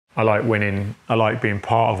I like winning, I like being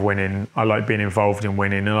part of winning, I like being involved in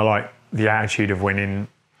winning, and I like the attitude of winning.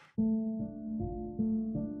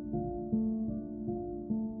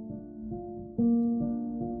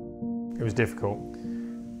 It was difficult.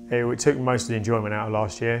 It took most of the enjoyment out of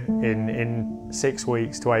last year. In 6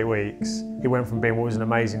 weeks to 8 weeks, it went from being what was an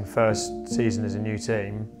amazing first season as a new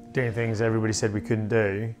team, doing things everybody said we couldn't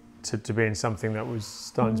do, to being something that was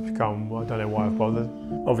starting to become, well, I don't know why I've bothered.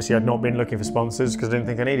 Obviously I'd not been looking for sponsors because I didn't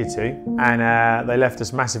think I needed to. And they left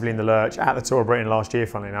us massively in the lurch at the Tour of Britain last year,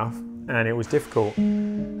 funnily enough. And it was difficult.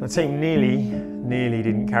 The team nearly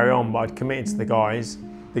didn't carry on, but I'd committed to the guys.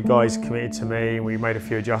 The guys committed to me, and we made a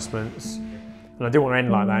few adjustments. And I didn't want to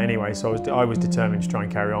end like that anyway, so I was determined to try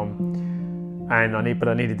and carry on. But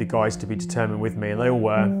I needed the guys to be determined with me, and they all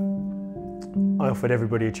were. I offered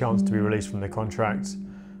everybody a chance to be released from their contracts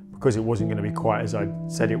because it wasn't going to be quite as I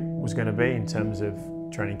said it was going to be in terms of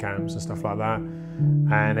training camps and stuff like that.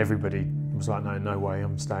 And everybody was like, no way,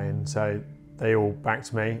 I'm staying. So they all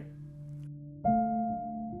backed me.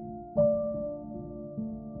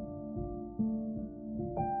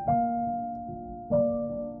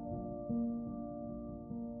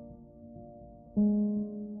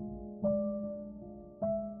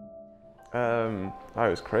 It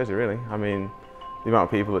was crazy, really. I mean, the amount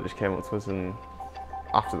of people that just came up to us, and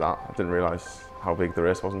after that, I didn't realise how big the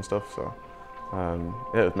race was and stuff. So,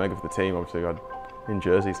 yeah, it was mega for the team. Obviously, we had in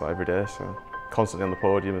jerseys like every day, so constantly on the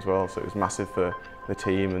podium as well. So it was massive for the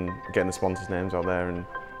team and getting the sponsors' names out there, and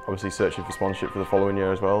obviously searching for sponsorship for the following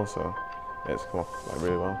year as well. So yeah, it's come off like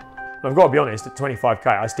really well. I've got to be honest, at 25k,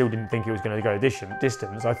 I still didn't think it was going to go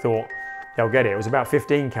distance. I thought they'll get it. It was about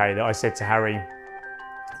 15k that I said to Harry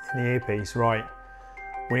in the earpiece, right,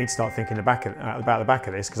 we need to start thinking about the back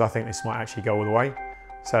of this, because I think this might actually go all the way.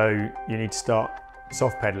 So you need to start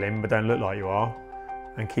soft pedaling, but don't look like you are,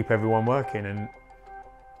 and keep everyone working. And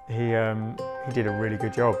he did a really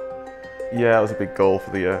good job. Yeah, it was a big goal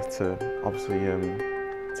for the year to obviously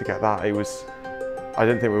to get that. It was, I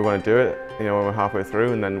didn't think we were going to do it, you know, when we were halfway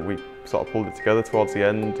through, and then we sort of pulled it together towards the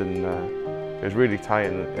end, and it was really tight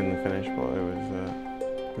in the finish, but it was,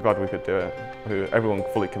 we're glad we could do it. Everyone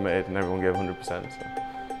fully committed and everyone gave 100%, so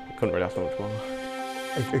we couldn't really ask for much more.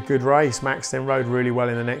 A good race. Max then rode really well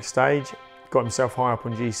in the next stage, got himself high up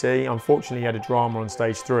on GC. Unfortunately, he had a drama on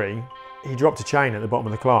stage 3. He dropped a chain at the bottom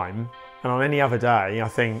of the climb, and on any other day, I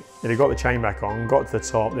think he'd have got the chain back on, got to the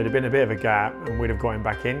top, there'd have been a bit of a gap, and we'd have got him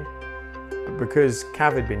back in. But because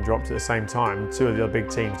Cav had been dropped at the same time, 2 of the other big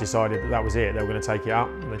teams decided that that was it, they were going to take it up,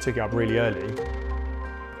 and they took it up really early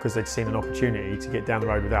because they'd seen an opportunity to get down the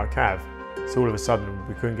road without Cav. So all of a sudden,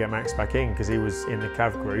 we couldn't get Max back in because he was in the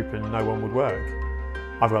Cav group and no one would work.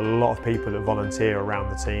 I've got a lot of people that volunteer around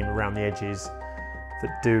the team, around the edges,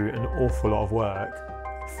 that do an awful lot of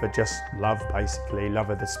work for just love, basically. Love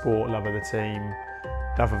of the sport, love of the team,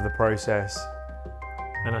 love of the process.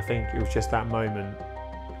 And I think it was just that moment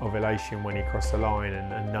of elation when he crossed the line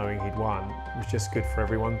and knowing he'd won. It was just good for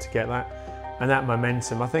everyone to get that. And that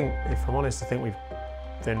momentum, I think, if I'm honest, I think we've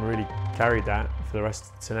then really carried that for the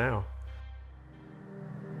rest to now.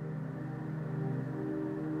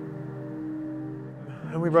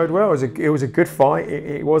 And we rode well. It was a good fight.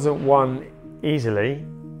 It wasn't won easily,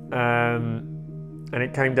 and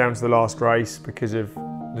it came down to the last race because of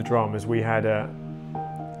the dramas we had at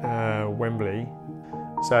Wembley.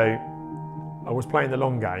 So I was playing the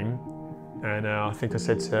long game, and I think I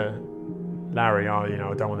said to Larry, "Oh, you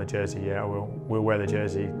know, I don't want the jersey yet. We'll wear the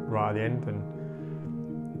jersey right at the end."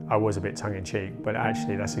 And I was a bit tongue-in-cheek, but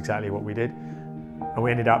actually that's exactly what we did. And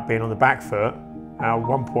we ended up being on the back foot. At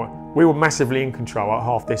one point, we were massively in control at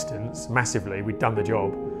half distance, massively, we'd done the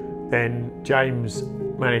job. Then James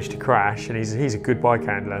managed to crash, and he's a good bike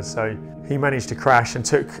handler, so he managed to crash and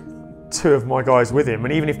took 2 of my guys with him.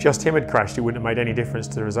 And even if just him had crashed, it wouldn't have made any difference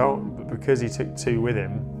to the result, but because he took 2 with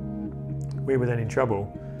him, we were then in trouble.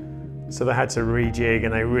 So they had to rejig,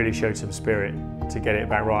 and they really showed some spirit to get it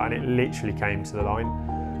back right, and it literally came to the line.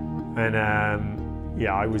 And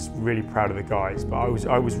yeah, I was really proud of the guys, but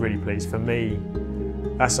I was really pleased. For me,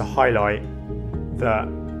 that's a highlight that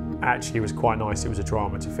actually was quite nice. It was a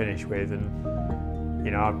drama to finish with, and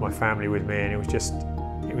you know, I had my family with me, and it was just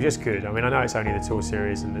good. I mean, I know it's only the Tour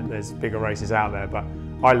Series and there's bigger races out there, but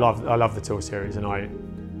I love the Tour Series, and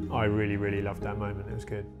I really loved that moment. It was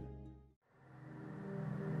good.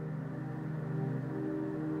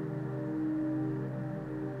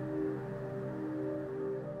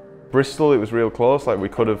 Bristol, it was real close. Like, we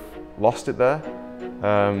could have lost it there,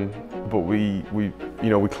 but we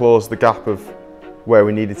closed the gap of where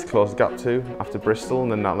we needed to close the gap to after Bristol,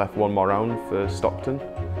 and then that left 1 more round for Stockton.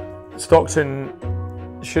 Stockton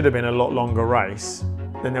should have been a lot longer race,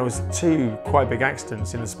 then there was 2 quite big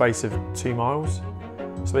accidents in the space of 2 miles.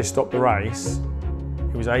 So they stopped the race.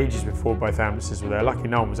 It was ages before both ambulances were there. Luckily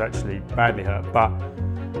no one was actually badly hurt, but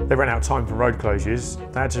they ran out of time for road closures.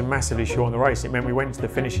 They had to massively shorten the race. It meant we went to the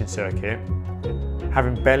finishing circuit,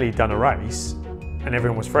 having barely done a race, and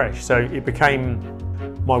everyone was fresh. So it became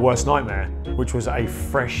my worst nightmare, which was a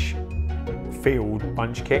fresh field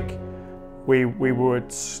bunch kick. We were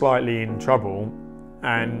slightly in trouble,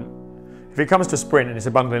 and if it comes to sprint and it's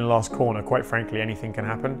a bundle in the last corner, quite frankly, anything can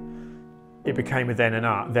happen. It became a them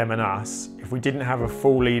and us. If we didn't have a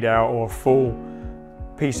full lead out or a full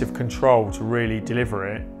piece of control to really deliver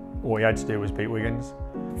it, all we had to do was beat Wiggins.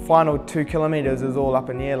 Final 2 kilometres was all up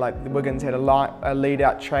in the air. Like, the Wiggins had a lead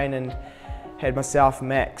out train and had myself,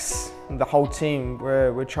 Max, and the whole team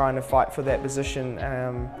were trying to fight for that position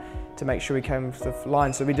to make sure we came to the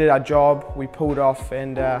line. So we did our job, we pulled off,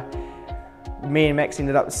 and me and Max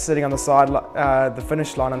ended up sitting on the side, the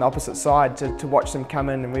finish line on the opposite side to watch them come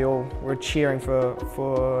in, and we all were cheering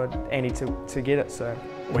for Andy to get it. So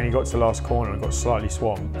when he got to the last corner and got slightly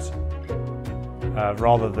swamped,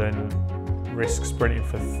 rather than risk sprinting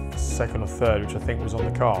for second or third, which I think was on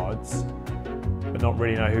the cards, but not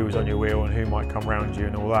really know who was on your wheel and who might come round you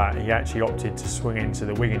and all that, he actually opted to swing into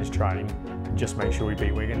the Wiggins train and just make sure we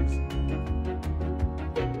beat Wiggins.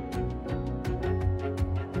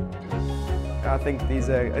 I think it's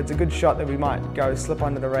a good shot that we might go slip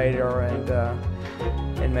under the radar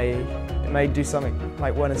and may do something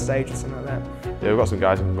like win a stage or something like that. Yeah, we've got some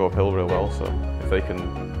guys who can go uphill real well, so if they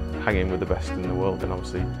can hang in with the best in the world, then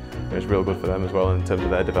obviously it's real good for them as well in terms of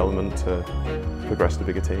their development to progress to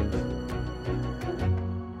bigger teams.